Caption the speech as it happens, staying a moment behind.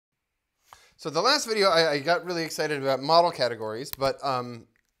So the last video, I got really excited about model categories, but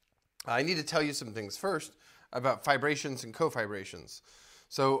I need to tell you some things first about fibrations and cofibrations.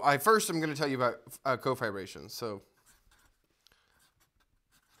 So first I'm going to tell you about cofibrations. So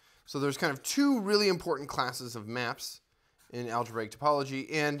there's kind of two really important classes of maps in algebraic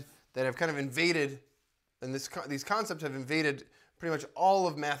topology, and that have kind of invaded, and these concepts have invaded pretty much all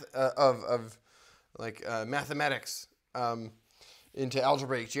of mathematics into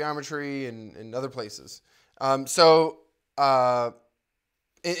algebraic geometry and other places. So I'm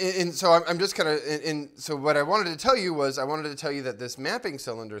just kind of, so what I wanted to tell you was, I wanted to tell you that this mapping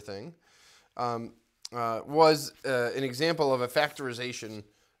cylinder thing was an example of a factorization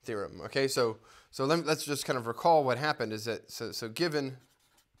theorem. Okay, so let's just kind of recall what happened. Is that so given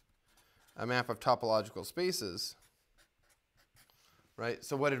a map of topological spaces, right?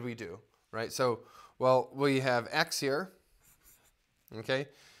 So what did we do, right? So well, we have X here, okay,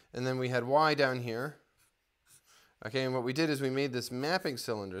 and then we had Y down here, okay, and what we did is we made this mapping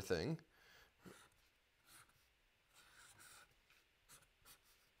cylinder thing,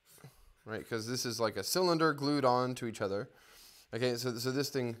 right? Because this is like a cylinder glued on to each other. Okay, so this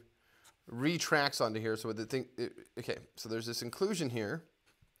thing retracts onto here. So the thing, okay, so there's this inclusion here.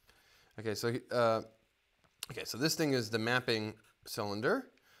 Okay, so so this thing is the mapping cylinder.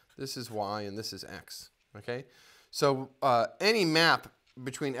 This is Y and this is X. Okay, so any map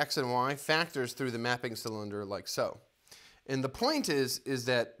between X and Y factors through the mapping cylinder like so. And the point is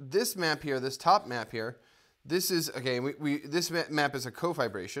that this map here, this top map here, this is this map is a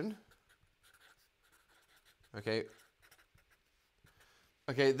cofibration. Okay.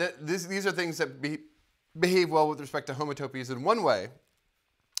 Okay, these are things that behave well with respect to homotopies in one way.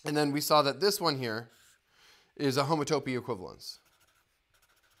 And then we saw that this one here is a homotopy equivalence.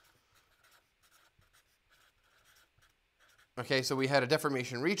 Okay, so we had a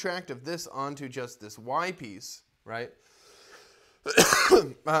deformation retract of this onto just this Y piece, right?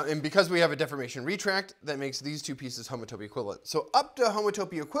 And because we have a deformation retract, that makes these two pieces homotopy equivalent. So up to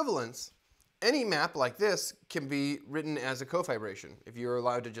homotopy equivalence, any map like this can be written as a cofibration if you're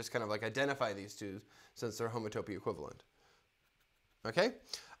allowed to just kind of like identify these two since they're homotopy equivalent. Okay?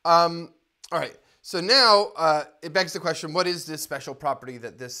 All right. So now it begs the question, what is this special property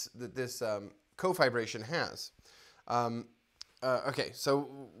that this cofibration has? Okay,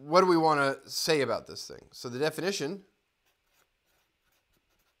 so what do we want to say about this thing? So the definition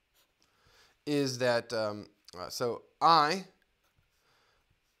is that, so I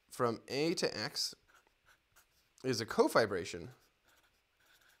from A to X is a cofibration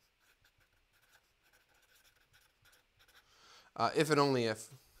if and only if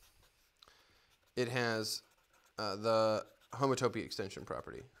it has the homotopy extension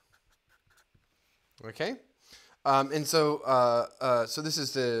property. Okay, and so so this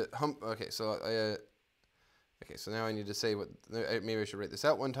is the okay. So okay. So now I need to say what. Maybe I should write this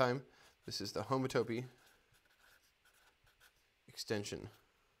out one time. This is the homotopy extension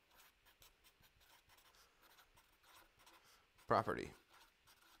property.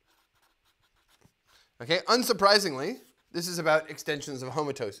 Okay, unsurprisingly, this is about extensions of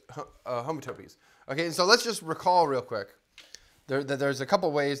homotopies. Okay, and so let's just recall real quick that there's a couple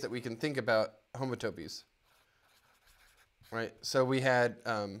ways that we can think about homotopies. Right, so we had,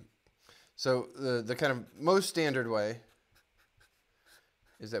 so the kind of most standard way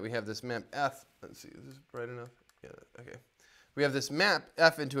is that we have this map F. Let's see, is this bright enough? Yeah, okay. We have this map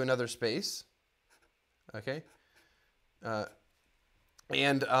F into another space. Okay.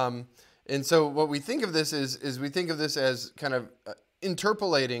 And so what we think of this is we think of this as kind of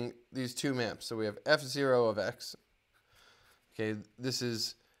interpolating these two maps. So we have F0 of X. Okay, this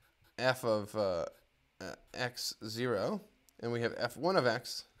is F of X0. And we have F1 of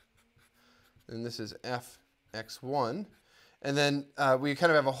X. And this is Fx1. And then we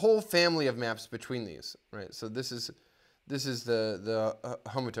kind of have a whole family of maps between these, right? So this is the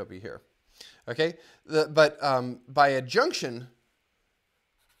homotopy here. Okay, but by adjunction,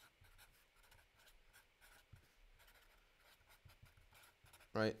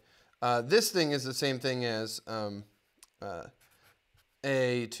 right? This thing is the same thing as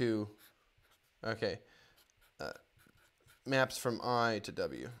A to, okay, maps from I to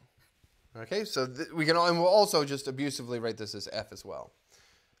W. Okay, so we can, and we'll also just abusively write this as F as well.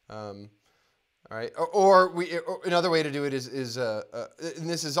 All right, or another way to do it is and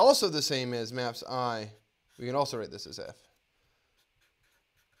this is also the same as maps I. We can also write this as F.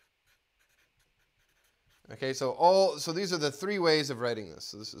 Okay, so these are the three ways of writing this.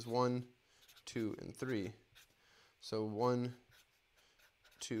 So this is 1, 2, and 3. So 1,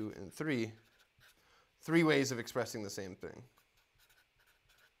 2, and 3. 3 ways of expressing the same thing.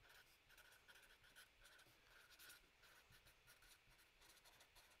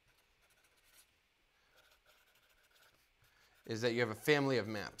 is that you have a family of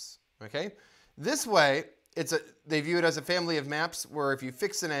maps. Okay, this way they view it as a family of maps where if you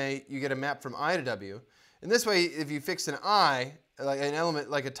fix an A, you get a map from I to W. And this way, if you fix an I, like an element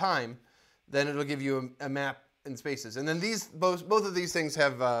like a time, then it'll give you a map in spaces. And then both of these things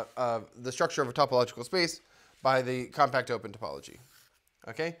have the structure of a topological space by the compact open topology.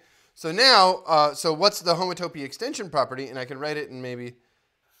 Okay, so now, so what's the homotopy extension property? And I can write it in maybe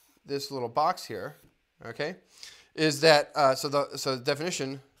this little box here. Okay, is that so the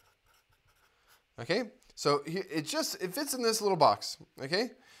definition? Okay, so it fits in this little box.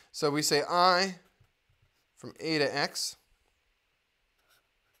 Okay, so we say I from A to X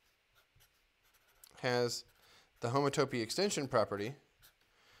has the homotopy extension property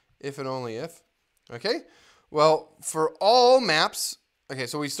if and only if. Okay, well, for all maps, okay,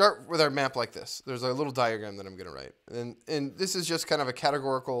 so we start with our map like this. There's a little diagram that I'm going to write. And this is just kind of a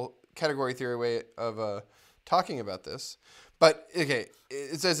category theory way of talking about this. But, okay,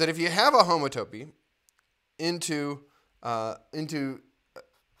 it says that if you have a homotopy into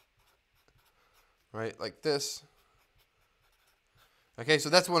right, like this. Okay, so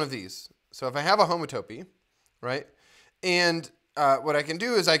that's one of these. So if I have a homotopy, right, and what I can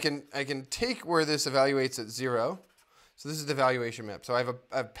do is I can take where this evaluates at 0. So this is the evaluation map. So I have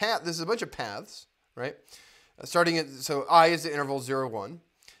a path. This is a bunch of paths, right? Starting at, so I is the interval 0, 1.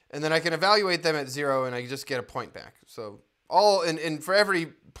 And then I can evaluate them at 0, and I just get a point back. So and for every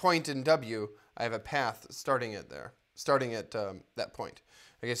point in W, I have a path starting at there, that point.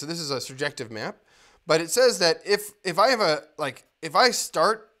 Okay, so this is a surjective map. But it says that if I have if I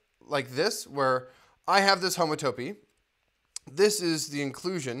start like this, where I have this homotopy, this is the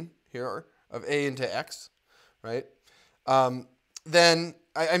inclusion here of A into X, right? Then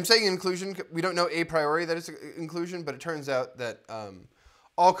I'm saying inclusion. We don't know a priori that it's inclusion, but it turns out that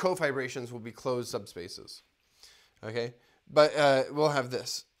all cofibrations will be closed subspaces. Okay, but we'll have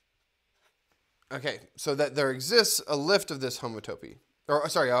this. Okay, so that there exists a lift of this homotopy, or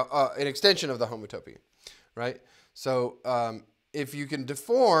sorry, an extension of the homotopy, right? So if you can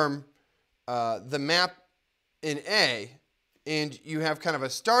deform the map in A, and you have kind of a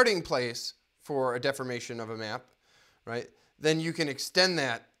starting place for a deformation of a map, right? Then you can extend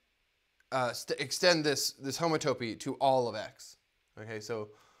that, extend this homotopy to all of X. Okay, so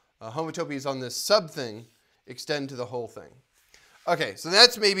homotopies on this sub thing extend to the whole thing. Okay, so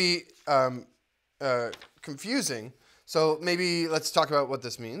that's maybe confusing. So maybe let's talk about what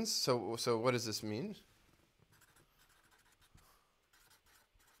this means. So what does this mean?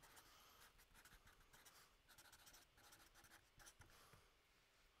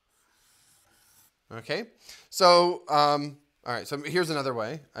 Okay, so all right. So here's another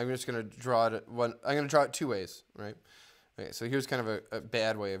way. I'm just going to draw it I'm going to draw it two ways, right? Okay, so here's kind of a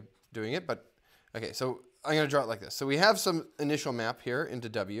bad way of doing it, but okay. So I'm going to draw it like this. So we have some initial map here into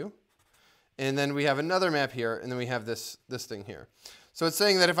W, and then we have another map here, and then we have this thing here. So it's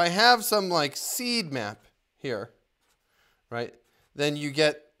saying that if I have some like seed map here, right, then you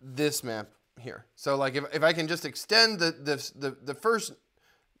get this map here. So like if I can just extend the first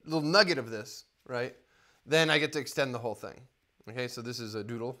little nugget of this, right, then I get to extend the whole thing. Okay, so this is a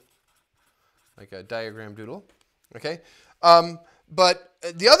doodle, like a diagram doodle. Okay, but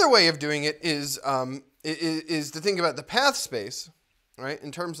the other way of doing it is to think about the path space, right,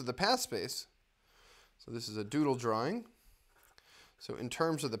 in terms of the path space. So this is a doodle drawing. So in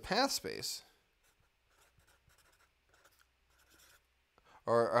terms of the path space,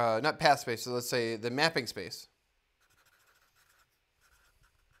 or not path space, so let's say the mapping space.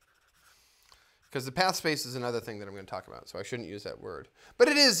 Because the path space is another thing that I'm going to talk about, so I shouldn't use that word. But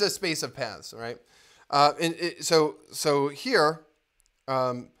it is a space of paths, right? So here,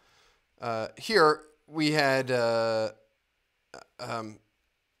 here we had okay.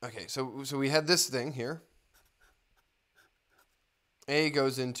 So we had this thing here. A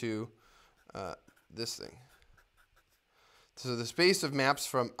goes into this thing. So the space of maps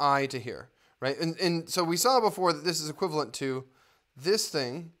from I to here, right? And so we saw before that this is equivalent to this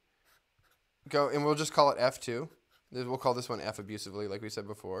thing. And we'll just call it F2. We'll call this one F abusively, like we said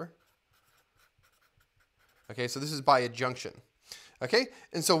before. Okay, so this is by adjunction. Okay,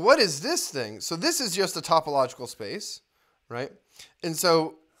 and so what is this thing? So this is just a topological space, right? And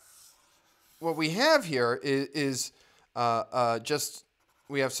so what we have here is just,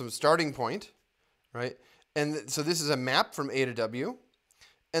 we have some starting point, right? And so this is a map from A to W.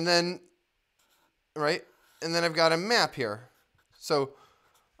 And then, right? And then I've got a map here. So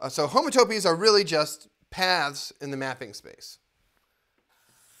homotopies are really just paths in the mapping space.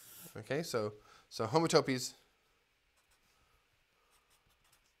 Okay, so homotopies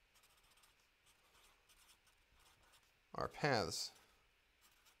are paths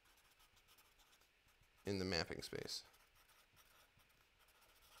in the mapping space.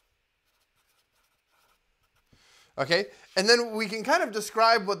 Okay, and then we can kind of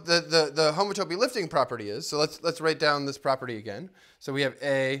describe what the homotopy lifting property is. So let's write down this property again. So we have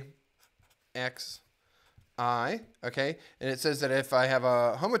A, X, I, okay, and it says that if I have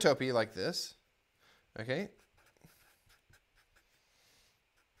a homotopy like this, okay,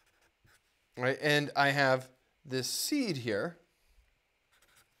 right, and I have this seed here,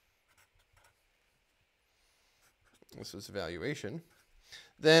 this is evaluation,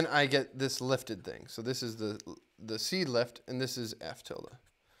 then I get this lifted thing. So this is the seed lift, and this is F tilde.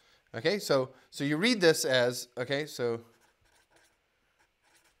 Okay, so you read this as, okay, so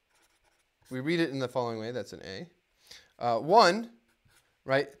we read it in the following way. That's an A. 1,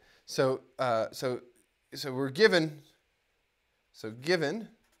 right? So we're given,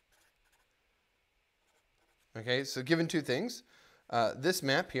 okay, so given two things. This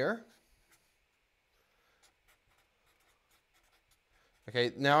map here.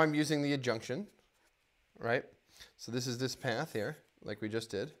 Okay, now I'm using the adjunction, right? So this is this path here, like we just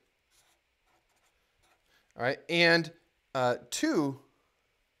did. All right, and 2,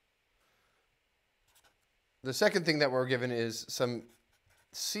 the second thing that we're given is some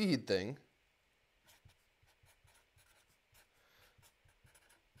seed thing,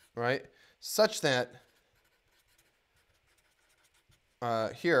 right? Such that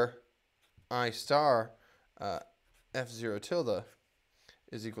here I star F0 tilde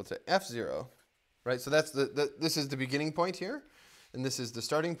is equal to F0, right? So that's this is the beginning point here, and this is the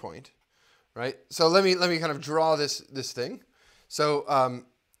starting point, right? So let me kind of draw this thing. So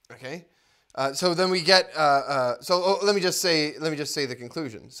okay, so then we get let me just say the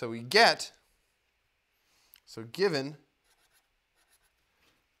conclusion. So we get, so given,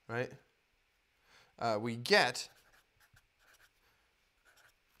 right? We get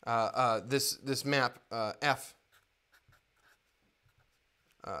this map F.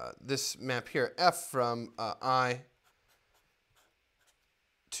 This map here, F from I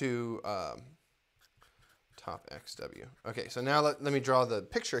to top XW. Okay, so now let me draw the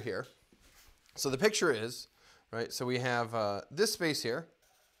picture here. So the picture is, right, so we have this space here,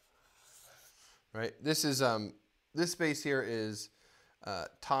 right? This is, this space here is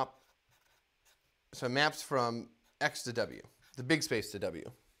top, so maps from X to W, the big space to W.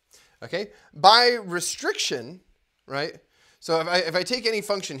 Okay, by restriction, right? So if I take any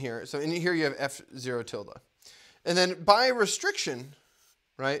function here, so in here you have F0 tilde. And then by restriction,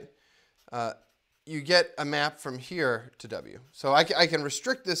 right, you get a map from here to W. So I can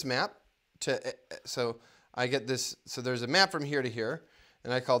restrict this map to, so I get this, so there's a map from here to here,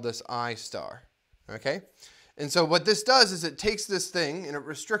 and I call this I star, okay? And so what this does is it takes this thing and it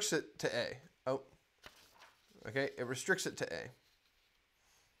restricts it to A. Oh, okay, it restricts it to A.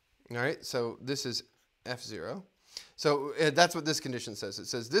 All right, so this is F0. So that's what this condition says. It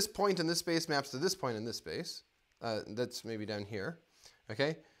says this point in this space maps to this point in this space. That's maybe down here,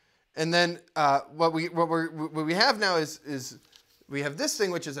 okay? And then what we have now is we have this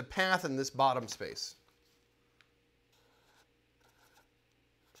thing which is a path in this bottom space,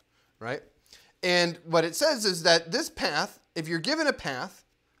 right? And what it says is that this path, if you're given a path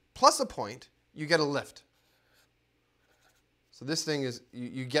plus a point, you get a lift. So this thing is,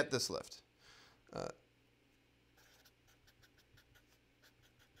 you get this lift.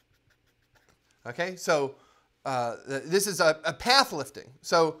 Okay, so this is a path lifting.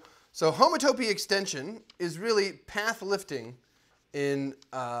 So homotopy extension is really path lifting in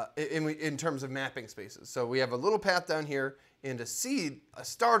terms of mapping spaces. So we have a little path down here and a seed, a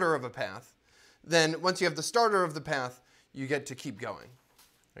starter of a path. Then once you have the starter of the path, you get to keep going.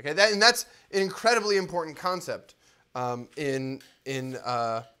 Okay, and that's an incredibly important concept in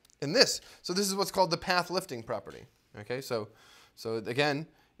this. So this is what's called the path lifting property. Okay, so again,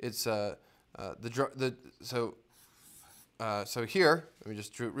 it's so here, let me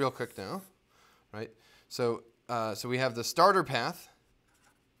just draw it real quick now, right? So we have the starter path,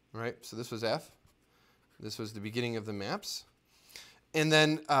 right? So this was F. This was the beginning of the maps. And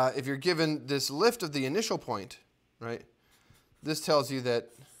then if you're given this lift of the initial point, right? This tells you that,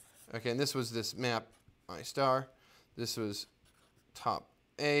 okay, and this was this map I star. This was top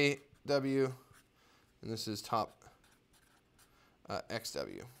A, W, and this is top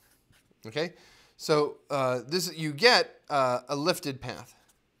XW. Okay, so this you get a lifted path.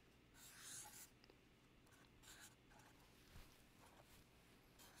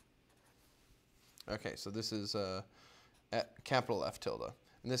 Okay, so this is capital F tilde,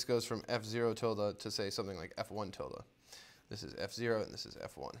 and this goes from F0 tilde to say something like F1 tilde. This is F0 and this is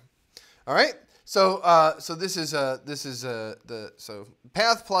F1. All right. So so this is the so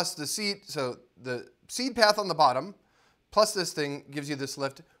path plus the seed. So the seed path on the bottom plus this thing gives you this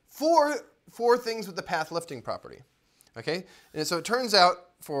lift. Four things with the path lifting property. Okay. And so it turns out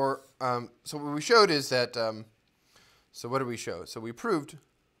for so what we showed is that so what did we show? So we proved.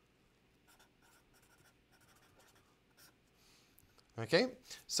 Okay.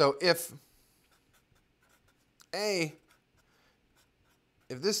 So if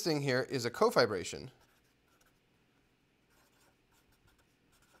this thing here is a cofibration,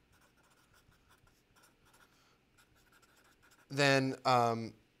 then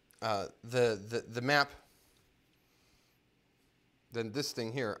the map, then this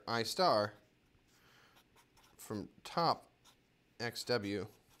thing here, I star, from top xw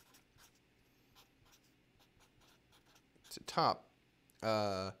to top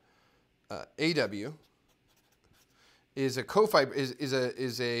AW is a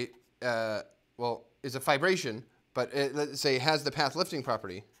is a fibration, but let's say has the path lifting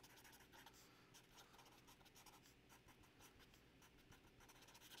property.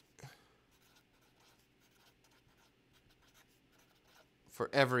 For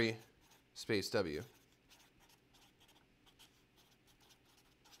every space W.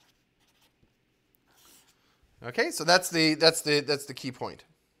 Okay, so that's the key point.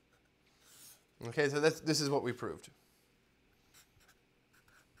 Okay, so this is what we proved.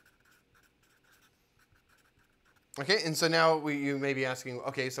 Okay, and so now you may be asking,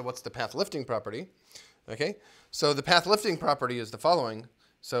 okay, so what's the path lifting property? Okay, so the path lifting property is the following.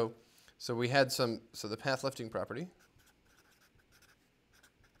 So we had the path lifting property.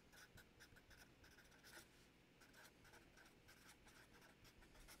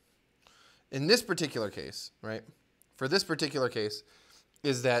 In this particular case, right, for this particular case,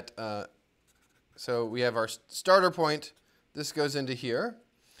 is that, so we have our starter point, this goes into here,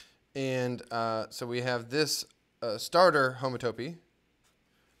 and so we have this starter homotopy,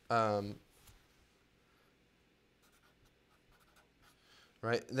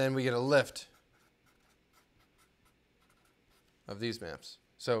 right, then we get a lift of these maps.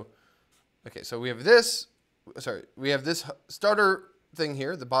 So, okay, so we have this starter thing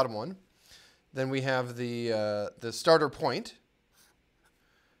here, the bottom one. Then we have the starter point,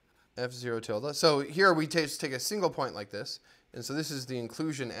 F0 tilde. So here we take a single point like this, and so this is the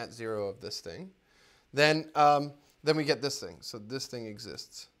inclusion at 0 of this thing. Then we get this thing. So this thing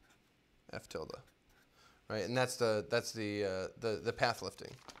exists, F tilde, right? And that's the path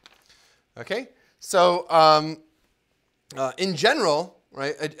lifting. Okay. So in general,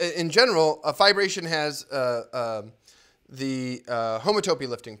 right? In general, a fibration has the homotopy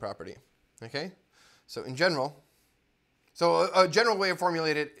lifting property. Okay, so in general, so a general way of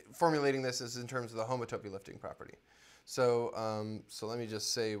formulating this is in terms of the homotopy lifting property. So so let me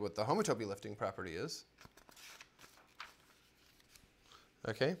just say what the homotopy lifting property is.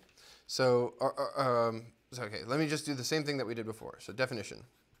 Okay, so okay, let me just do the same thing that we did before. So definition.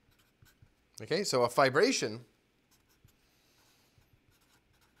 Okay, so a fibration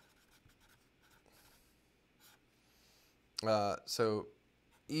so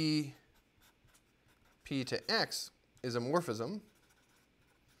E P to X is a morphism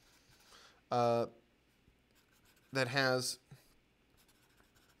that has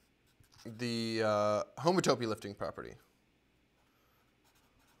the homotopy lifting property.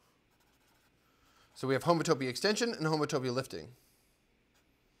 So we have homotopy extension and homotopy lifting.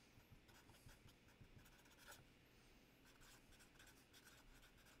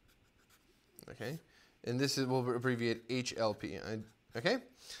 Okay, and this will abbreviate HLP. Okay.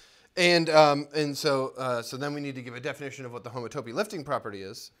 And so then we need to give a definition of what the homotopy lifting property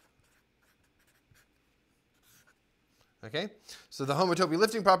is. Okay, so the homotopy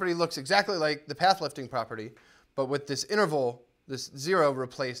lifting property looks exactly like the path lifting property, but with this interval, this 0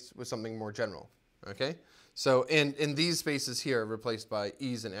 replaced with something more general. Okay, so in these spaces here replaced by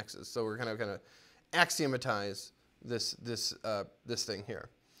E's and X's. So we're kind of axiomatize this thing here.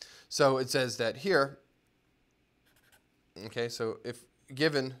 So it says that here. Okay, so if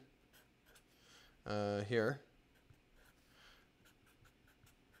given here,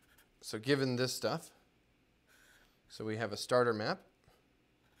 so given this stuff, so we have a starter map.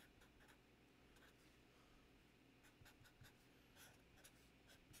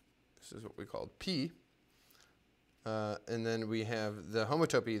 This is what we called P. And then we have the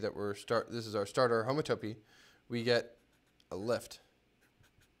homotopy that this is our starter homotopy. We get a lift.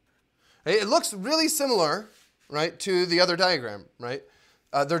 It looks really similar, right, to the other diagram, right?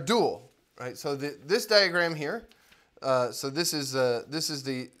 They're dual, right? So this diagram here, so this is the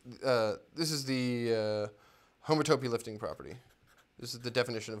homotopy lifting property. This is the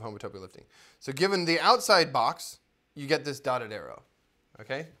definition of homotopy lifting. So given the outside box, you get this dotted arrow.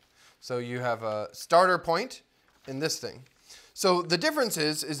 Okay? So you have a starter point in this thing. So the difference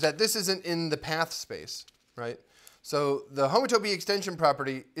is that this isn't in the path space, right? So the homotopy extension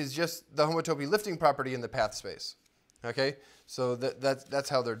property is just the homotopy lifting property in the path space. Okay? So that's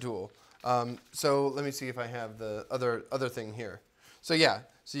how they're dual. So let me see if I have the other thing here. So yeah,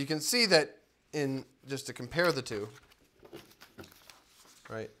 so you can see that in, just to compare the two,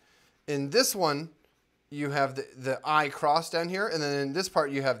 right? In this one, you have the I cross down here, and then in this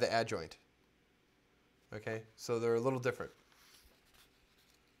part, you have the adjoint. Okay, so they're a little different.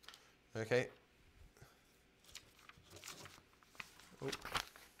 Okay. Oh.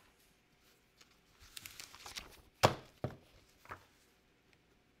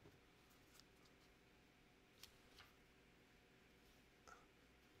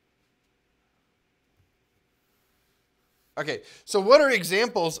 Okay, so what are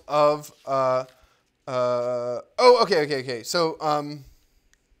examples of, okay. So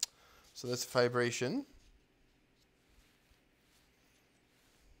that's fibration.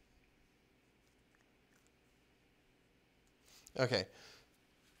 Okay.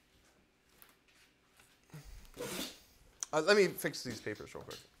 Let me fix these papers real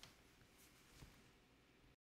quick.